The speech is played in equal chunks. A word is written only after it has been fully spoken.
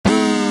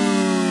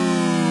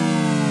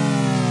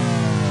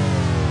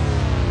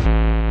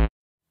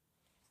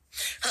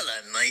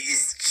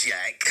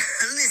Jack.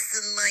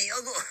 Listen, mate, I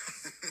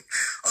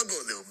got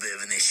a little bit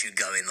of an issue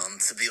going on,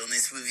 to be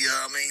honest with you.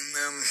 I mean,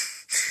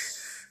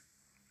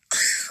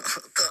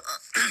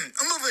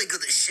 I'm not very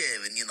good at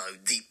sharing,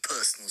 deep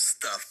personal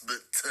stuff,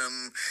 but,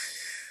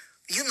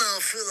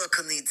 I feel like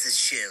I need to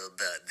share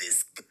about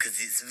this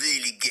because it's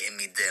really getting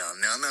me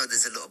down. Now, I know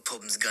there's a lot of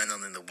problems going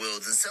on in the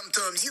world, and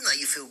sometimes, you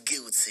feel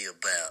guilty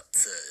about,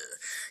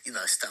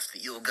 stuff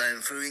that you're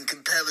going through in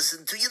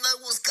comparison to,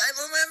 what's going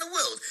on around the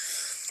world.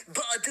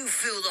 But I do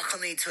feel like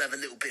I need to have a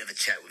little bit of a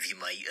chat with you,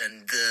 mate.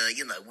 And,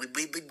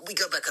 we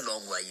go back a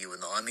long way, you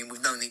and I. I mean,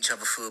 we've known each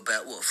other for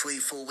about,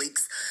 3-4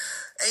 weeks.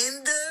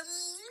 And,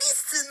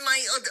 listen,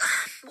 mate,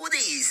 what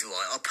it is,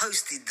 right, I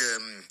posted,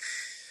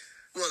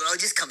 I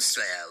just come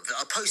straight out of it.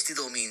 I posted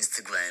on my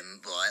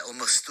Instagram, right, on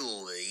my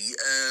story,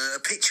 a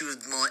picture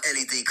of my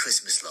LED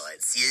Christmas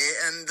lights,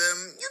 yeah? And,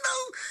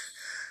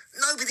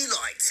 nobody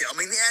liked it. I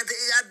mean, it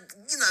had,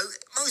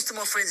 most of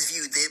my friends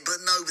viewed it, but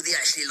nobody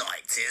actually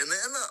liked it. And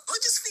I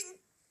just think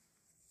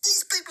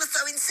these people are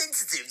so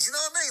insensitive, do you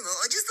know what I mean?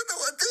 I just don't know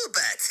what to do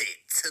about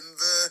it. And,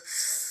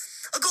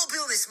 I got to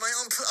be honest, mate,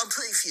 I'm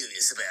pretty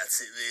furious about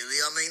it, really.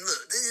 I mean,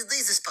 look,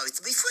 these are supposed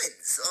to be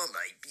friends, aren't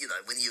they?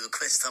 When you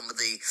request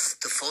somebody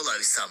to follow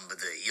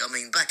somebody. I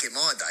mean, back in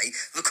my day,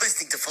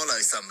 requesting to follow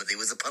somebody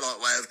was a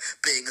polite way of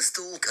being a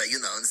stalker,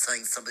 and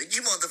saying to somebody,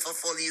 do you mind if I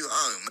follow you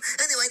home?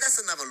 Anyway,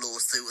 that's another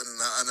lawsuit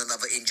and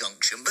another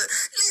injunction. But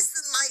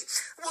listen, mate,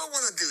 what I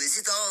want to do is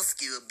just ask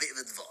you a bit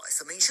of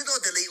advice. I mean, should I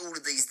delete all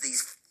of these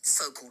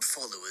so-called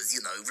followers,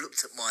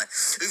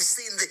 who've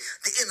seen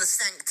the inner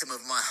sanctum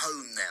of my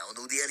home now and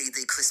all the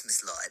LED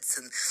Christmas lights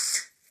and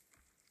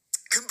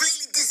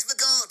completely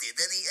disregarded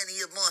any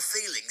of my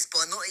feelings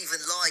by not even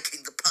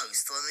liking the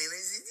post? I mean,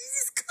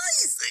 it's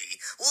crazy.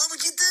 Why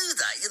would you do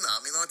that? I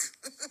mean, I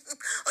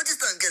just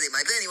don't get it,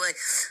 mate. But anyway,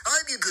 I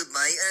hope you're good,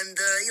 mate. And,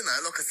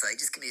 like I say,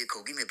 just give me a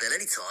call, give me a bell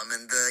anytime.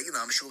 And,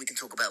 I'm sure we can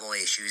talk about my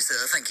issues.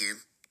 Thank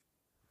you.